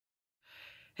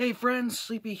Hey friends,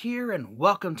 Sleepy here, and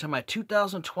welcome to my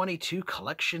 2022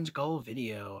 collections goal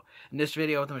video. In this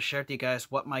video, I'm going to share with you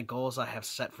guys what my goals I have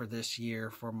set for this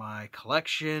year for my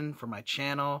collection, for my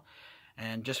channel,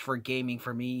 and just for gaming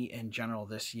for me in general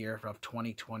this year of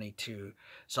 2022.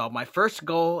 So my first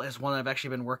goal is one I've actually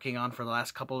been working on for the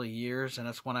last couple of years, and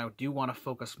that's one I do want to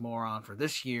focus more on for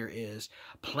this year, is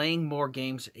playing more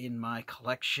games in my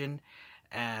collection.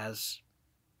 As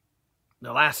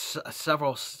the last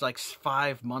several, like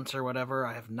 5 months or whatever,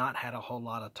 I have not had a whole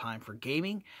lot of time for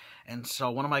gaming. And so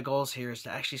one of my goals here is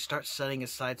to actually start setting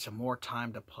aside some more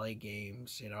time to play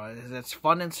games. You know, it's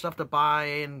fun and stuff to buy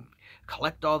and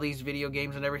collect all these video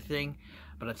games and everything,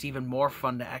 but it's even more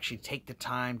fun to actually take the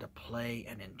time to play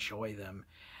and enjoy them.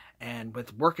 And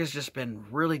with work has just been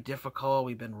really difficult.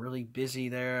 We've been really busy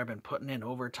there. I've been putting in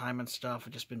overtime and stuff.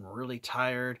 I've just been really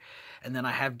tired. And then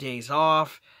I have days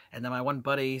off. And then my one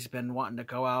buddy's been wanting to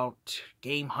go out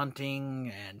game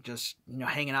hunting and just,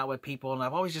 hanging out with people. And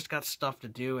I've always just got stuff to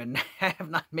do. And I have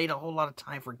not made a whole lot of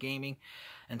time for gaming.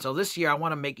 And so this year I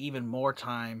want to make even more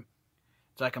time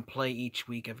so I can play each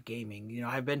week of gaming.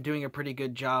 I've been doing a pretty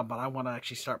good job, but I want to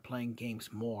actually start playing games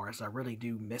more, as I really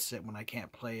do miss it when I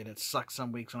can't play it. It sucks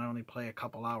some weeks when I only play a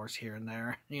couple hours here and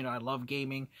there. I love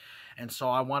gaming, and so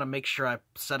I want to make sure I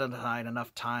set aside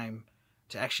enough time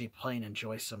to actually play and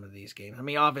enjoy some of these games. I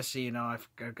mean, obviously,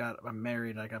 I'm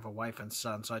married, I have a wife and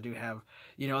son, so I do have,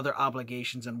 other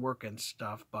obligations and work and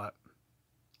stuff, but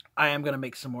I am going to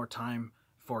make some more time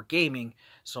for gaming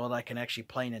so that I can actually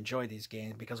play and enjoy these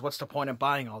games, because what's the point of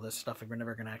buying all this stuff if you're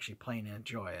never going to actually play and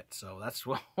enjoy it? So that's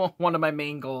one of my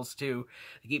main goals too,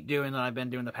 to keep doing that I've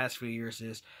been doing the past few years,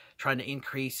 is trying to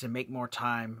increase and make more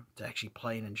time to actually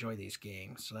play and enjoy these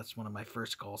games. So that's one of my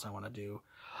first goals I want to do.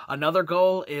 Another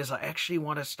goal is I actually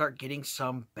want to start getting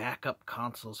some backup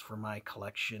consoles for my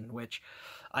collection, which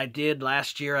I did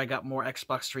last year. I got more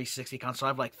Xbox 360 consoles.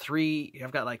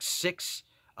 I've got like 6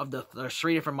 of there's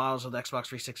 3 different models of the Xbox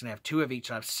 360, and I have 2 of each.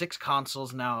 So I have 6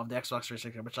 consoles now of the Xbox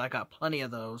 360, which I got plenty of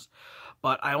those.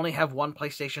 But I only have one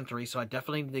PlayStation 3, so I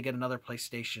definitely need to get another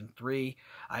PlayStation 3.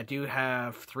 I do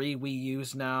have 3 Wii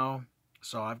U's now,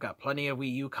 so I've got plenty of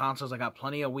Wii U consoles. I got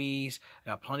plenty of Wii's, I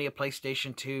got plenty of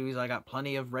PlayStation 2's, I got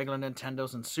plenty of regular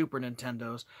Nintendo's and Super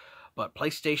Nintendo's. But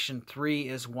PlayStation 3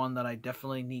 is one that I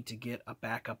definitely need to get a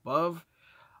backup of.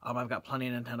 I've got plenty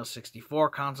of Nintendo 64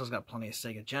 consoles, got plenty of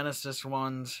Sega Genesis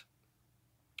ones.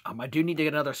 I do need to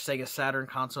get another Sega Saturn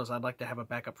console, so I'd like to have a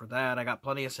backup for that. I got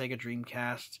plenty of Sega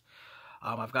Dreamcasts.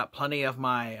 I've got plenty of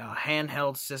my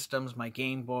handheld systems, my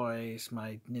Game Boys,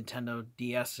 my Nintendo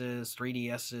DS's,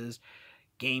 3DS's,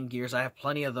 Game Gears. I have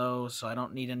plenty of those, so I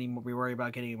don't need any more, be worried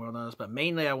about getting any more of those. But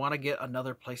mainly, I want to get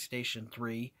another PlayStation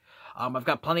 3. I've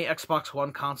got plenty of Xbox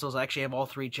One consoles. I actually have all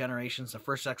 3 generations. The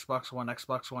first Xbox One,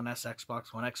 Xbox One S,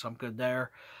 Xbox One X, so I'm good there.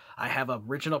 I have an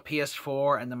original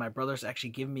PS4, and then my brother's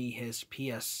actually given me his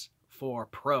PS4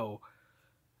 Pro.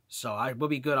 So I will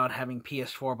be good on having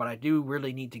PS4, but I do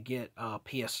really need to get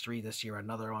PS3 this year,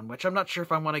 another one, which I'm not sure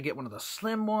if I want to get one of the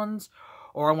slim ones,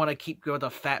 or I want to keep going with the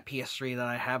fat PS3 that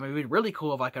I have. It would be really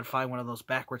cool if I could find one of those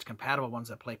backwards compatible ones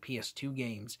that play PS2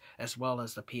 games as well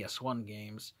as the PS1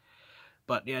 games.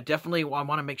 But yeah, definitely I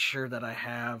want to make sure that I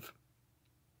have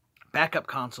backup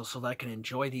consoles so that I can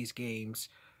enjoy these games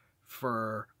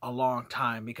for a long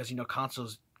time, because,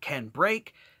 consoles can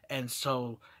break. And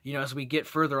so, as we get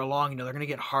further along, they're going to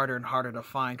get harder and harder to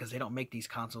find because they don't make these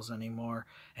consoles anymore.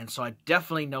 And so I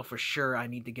definitely know for sure I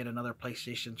need to get another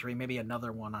PlayStation 3, maybe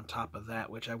another one on top of that,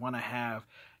 which I want to have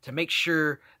to make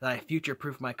sure that I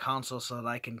future-proof my console so that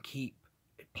I can keep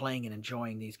playing and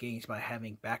enjoying these games by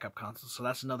having backup consoles. So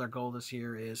that's another goal this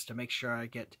year, is to make sure I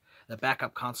get the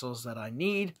backup consoles that I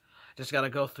need. Just got to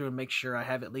go through and make sure I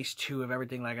have at least 2 of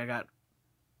everything. Like I got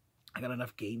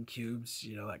enough GameCubes,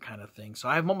 that kind of thing. So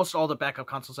I have almost all the backup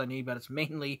consoles I need, but it's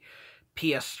mainly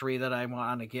PS3 that I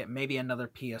want to get. Maybe another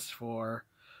PS4.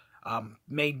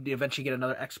 May eventually get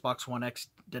another Xbox One X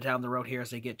down the road here as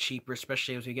they get cheaper,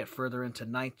 especially as we get further into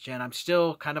 9th gen. I'm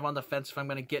still kind of on the fence if I'm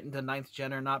going to get into 9th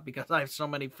gen or not, because I have so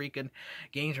many freaking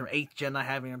games from 8th gen I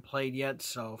haven't even played yet.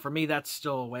 So for me, that's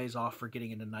still a ways off for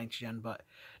getting into 9th gen, but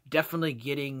definitely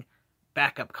getting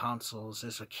backup consoles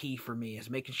is a key for me, is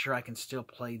making sure I can still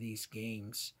play these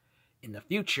games in the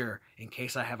future in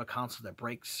case I have a console that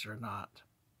breaks or not.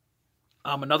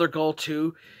 Another goal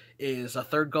too is, a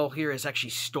third goal here, is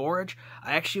actually storage.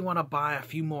 I actually want to buy a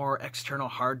few more external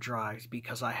hard drives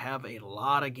because I have a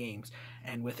lot of games.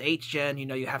 And with 8th gen,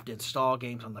 you have to install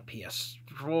games on the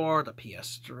PS4, the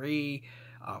PS3,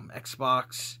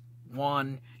 Xbox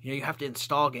One. You have to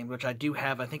install games, which I do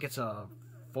have. I think it's a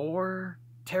 4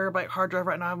 terabyte hard drive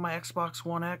right now on my Xbox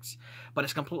One X, but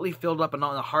it's completely filled up, and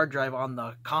on the hard drive on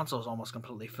the console is almost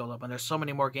completely filled up, and there's so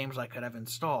many more games I could have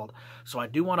installed. So I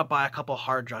do want to buy a couple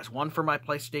hard drives, one for my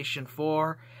PlayStation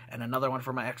 4 and another one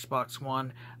for my Xbox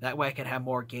One. That way I can have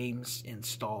more games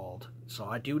installed. So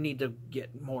I do need to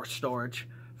get more storage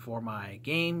for my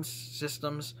games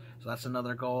systems, so that's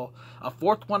another goal. A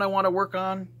fourth one I want to work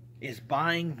on is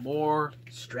buying more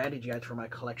strategy guides for my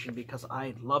collection, because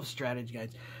I love strategy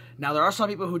guides. Now, there are some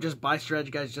people who just buy strategy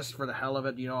guides just for the hell of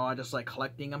it. You know, I just like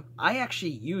collecting them. I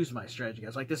actually use my strategy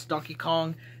guides. Like this Donkey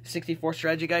Kong 64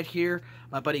 strategy guide here.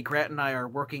 My buddy Grant and I are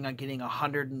working on getting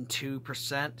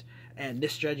 102%. And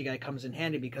this strategy guide comes in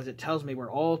handy because it tells me where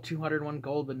all 201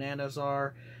 gold bananas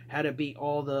are, how to beat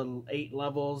all the 8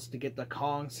 levels to get the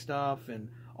Kong stuff, and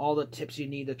all the tips you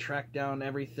need to track down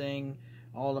everything,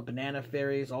 all the banana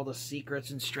fairies, all the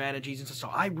secrets and strategies and stuff.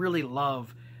 So I really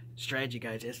love strategy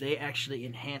guides, as they actually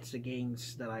enhance the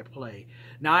games that I play.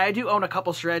 Now, I do own a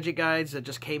couple strategy guides that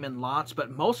just came in lots, but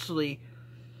mostly,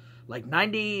 like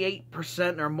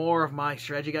 98% or more of my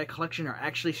strategy guide collection are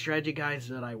actually strategy guides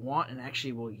that I want and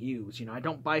actually will use. You know, I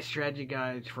don't buy strategy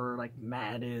guides for like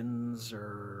Maddens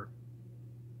or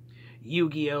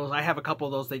Yu-Gi-Ohs. I have a couple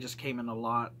of those, they just came in a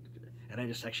lot, and I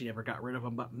just actually never got rid of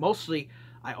them. But mostly,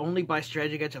 I only buy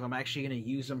strategy guides if I'm actually going to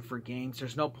use them for games.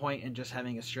 There's no point in just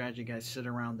having a strategy guide sit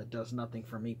around that does nothing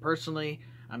for me personally.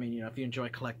 I mean, you know, if you enjoy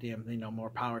collecting them, you know, more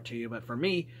power to you. But for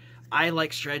me, I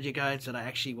like strategy guides that I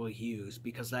actually will use,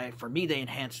 because for me, they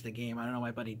enhance the game. I don't know,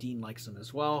 my buddy Dean likes them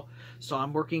as well. So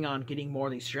I'm working on getting more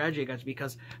of these strategy guides,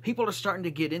 because people are starting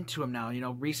to get into them now. You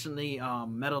know, recently,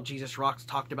 Metal Jesus Rocks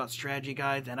talked about strategy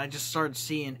guides, and I just started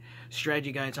seeing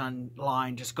strategy guides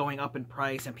online just going up in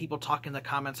price, and people talk in the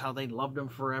comments how they loved them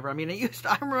forever. I mean,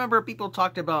 I remember people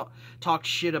talk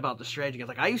shit about the strategy guides.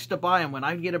 Like, I used to buy them when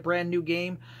I'd get a brand new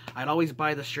game. I'd always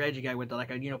buy the strategy guide with it. Like,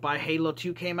 I'd, you know, buy Halo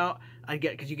 2 came out, I'd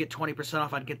get, because you get 20%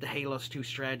 off, I'd get the Halo 2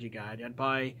 strategy guide. I'd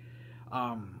buy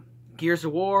Gears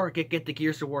of War, get the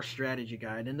Gears of War strategy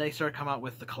guide. And they started coming out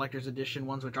with the collector's edition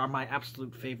ones, which are my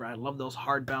absolute favorite. I love those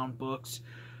hardbound books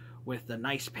with the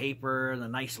nice paper, the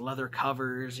nice leather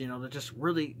covers. You know, they're just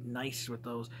really nice with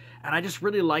those. And I just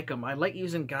really like them. I like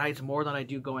using guides more than I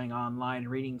do going online,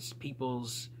 reading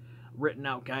people's written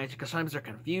out guides, because sometimes they're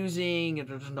confusing, and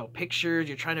there's no pictures,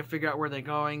 you're trying to figure out where they're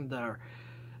going,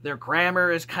 their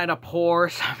grammar is kind of poor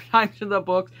sometimes in the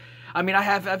books. I mean,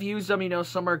 I've used them, you know,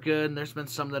 some are good, and there's been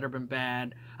some that have been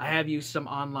bad. I have used some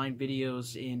online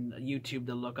videos in YouTube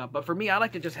to look up, but for me, I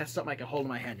like to just have something I can hold in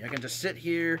my hand. I can just sit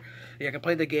here, I can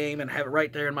play the game, and have it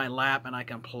right there in my lap, and I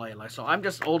can play. Like, so I'm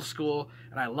just old school,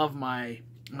 and I love my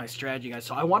strategy guides.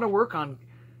 So I want to work on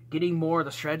getting more of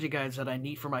the strategy guides that I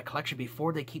need for my collection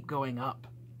before they keep going up.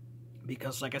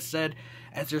 Because, like I said,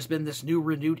 as there's been this new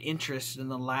renewed interest in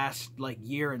the last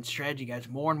year in strategy guides,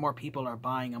 more and more people are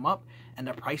buying them up, and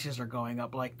the prices are going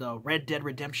up. Like the Red Dead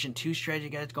Redemption 2 strategy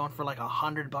guide's going for like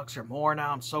 $100 or more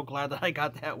now. I'm so glad that I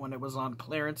got that when it was on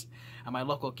clearance at my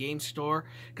local game store,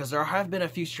 because there have been a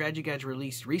few strategy guides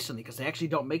released recently, because they actually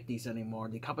don't make these anymore.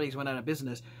 The companies went out of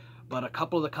business, but a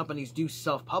couple of the companies do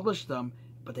self-publish them,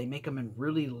 but they make them in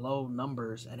really low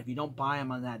numbers, and if you don't buy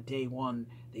them on that day one,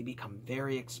 they become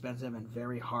very expensive and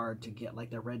very hard to get, like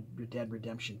the Red Dead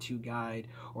Redemption 2 guide,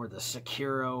 or the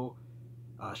Sekiro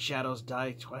Shadows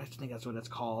Die. I think that's what it's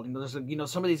called. You know,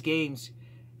 there's some of these games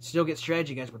still get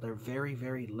strategy guides, but they're very,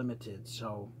 very limited.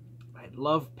 So I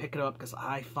love picking it up because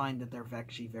I find that they're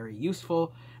actually very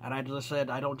useful, and I just said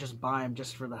I don't just buy them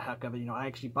just for the heck of it. You know, I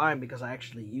actually buy them because I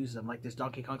actually use them. Like this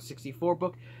Donkey Kong 64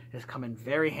 book has come in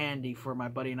very handy for my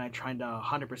buddy and I trying to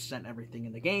 100% everything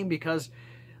in the game, because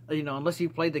you know, unless you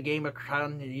played the game a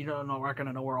ton, you don't know, we're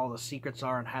gonna know where all the secrets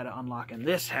are and how to unlock. And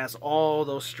this has all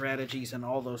those strategies and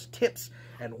all those tips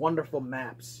and wonderful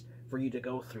maps for you to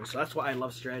go through. So that's why I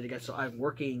love strategy guides. So I'm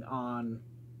working on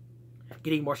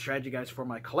getting more strategy guides for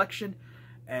my collection,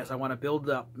 as I want to build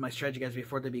up my strategy guides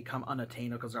before they become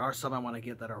unattainable, because there are some I want to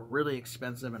get that are really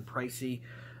expensive and pricey.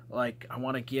 Like, I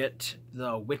want to get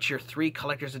the Witcher 3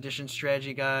 Collector's Edition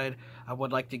strategy guide. I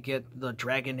would like to get the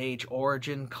Dragon Age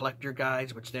Origin collector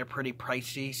guides, which they're pretty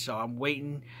pricey, so I'm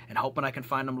waiting and hoping I can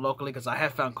find them locally, because I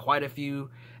have found quite a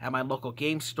few at my local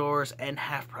game stores and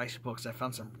half-price books. I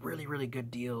found some really, really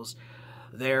good deals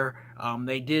there.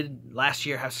 They did last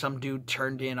year have some dude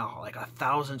turned in like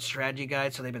 1,000 strategy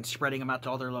guides, so they've been spreading them out to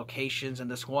all their locations, and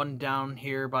this one down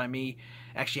here by me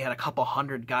actually had a couple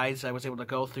hundred guides I was able to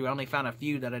go through. I only found a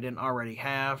few that I didn't already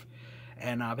have,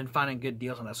 and I've been finding good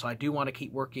deals on that. So I do want to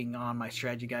keep working on my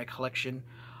strategy guide collection.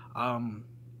 I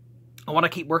want to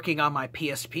keep working on my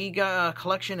PSP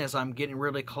collection, as I'm getting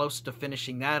really close to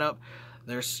finishing that up.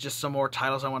 There's just some more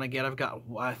titles I want to get. I've got,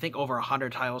 I think, over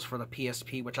 100 titles for the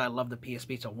PSP, which I love the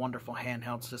PSP. It's a wonderful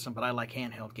handheld system, but I like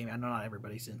handheld gaming. I know not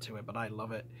everybody's into it, but I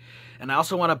love it. And I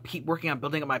also want to keep working on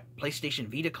building up my PlayStation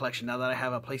Vita collection now that I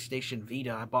have a PlayStation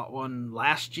Vita. I bought one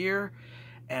last year,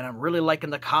 and I'm really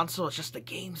liking the console. It's just the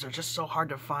games are just so hard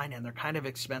to find, and they're kind of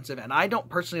expensive. And I don't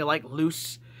personally like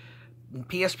loose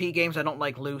PSP games. I don't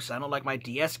like loose. I don't like my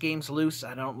DS games loose.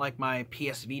 I don't like my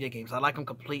PS Vita games. I like them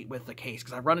complete with the case,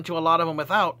 because I've run into a lot of them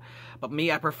without. But me,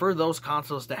 I prefer those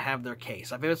consoles to have their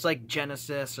case. If it's like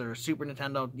Genesis or Super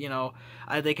Nintendo, you know,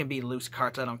 they can be loose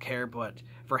carts. I don't care. But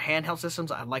for handheld systems,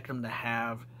 I like them to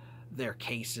have their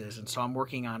cases. And so I'm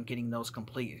working on getting those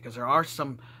complete, because there are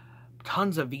some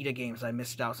tons of Vita games I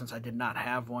missed out since I did not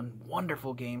have one.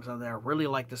 Wonderful games out there. I really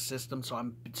like the system, so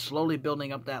I'm slowly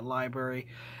building up that library.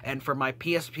 And for my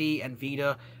PSP and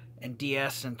Vita and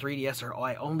DS and 3DS,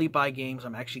 I only buy games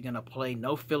I'm actually going to play.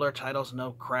 No filler titles,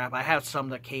 no crap. I have some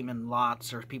that came in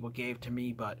lots or people gave to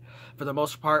me, but for the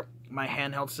most part, my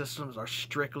handheld systems are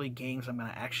strictly games I'm going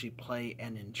to actually play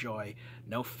and enjoy.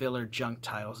 No filler junk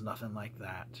titles, nothing like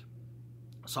that.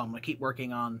 So I'm going to keep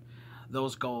working on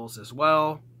those goals as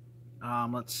well.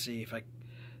 Let's see if I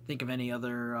think of any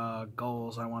other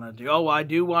goals I want to do. Oh, I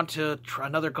do want to try,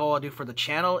 another goal I do for the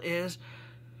channel is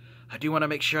I do want to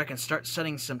make sure I can start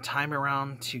setting some time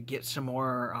around to get some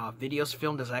more videos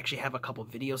filmed, as I actually have a couple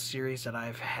video series that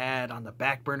I've had on the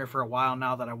back burner for a while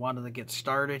now that I wanted to get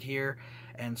started here.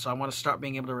 And so I want to start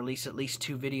being able to release at least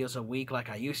 2 videos a week like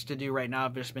I used to do. Right now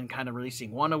I've just been kind of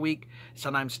releasing 1 a week,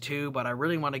 sometimes 2, but I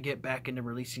really want to get back into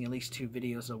releasing at least 2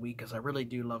 videos a week, because I really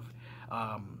do love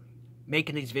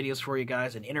making these videos for you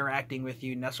guys and interacting with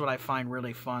you. And that's what I find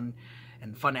really fun.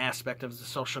 And fun aspect of the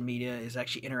social media is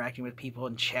actually interacting with people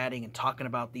and chatting and talking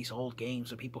about these old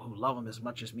games with people who love them as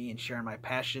much as me and sharing my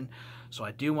passion. So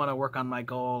I do want to work on my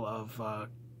goal of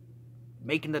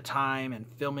making the time and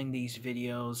filming these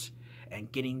videos and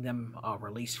getting them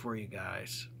released for you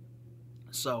guys.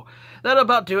 So that'll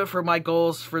about do it for my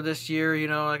goals for this year. You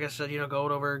know, like I said, you know,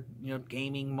 going over, you know,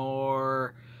 gaming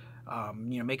more,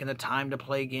 you know, making the time to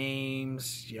play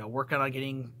games, you know, working on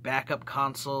getting backup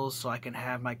consoles so I can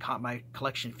have my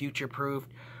collection future-proofed,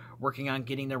 working on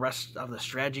getting the rest of the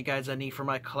strategy guides I need for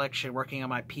my collection, working on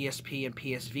my PSP and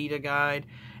PS Vita guide,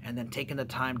 and then taking the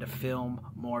time to film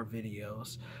more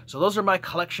videos. So those are my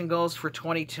collection goals for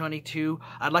 2022.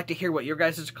 I'd like to hear what your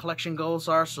guys' collection goals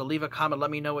are, so leave a comment.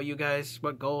 Let me know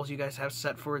what goals you guys have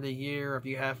set for the year, or if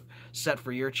you have set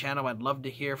for your channel. I'd love to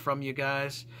hear from you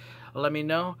guys. Let me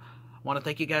know. I want to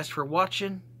thank you guys for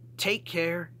watching. Take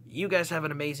care. You guys have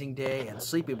an amazing day, and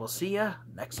Sleepy will see ya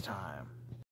next time.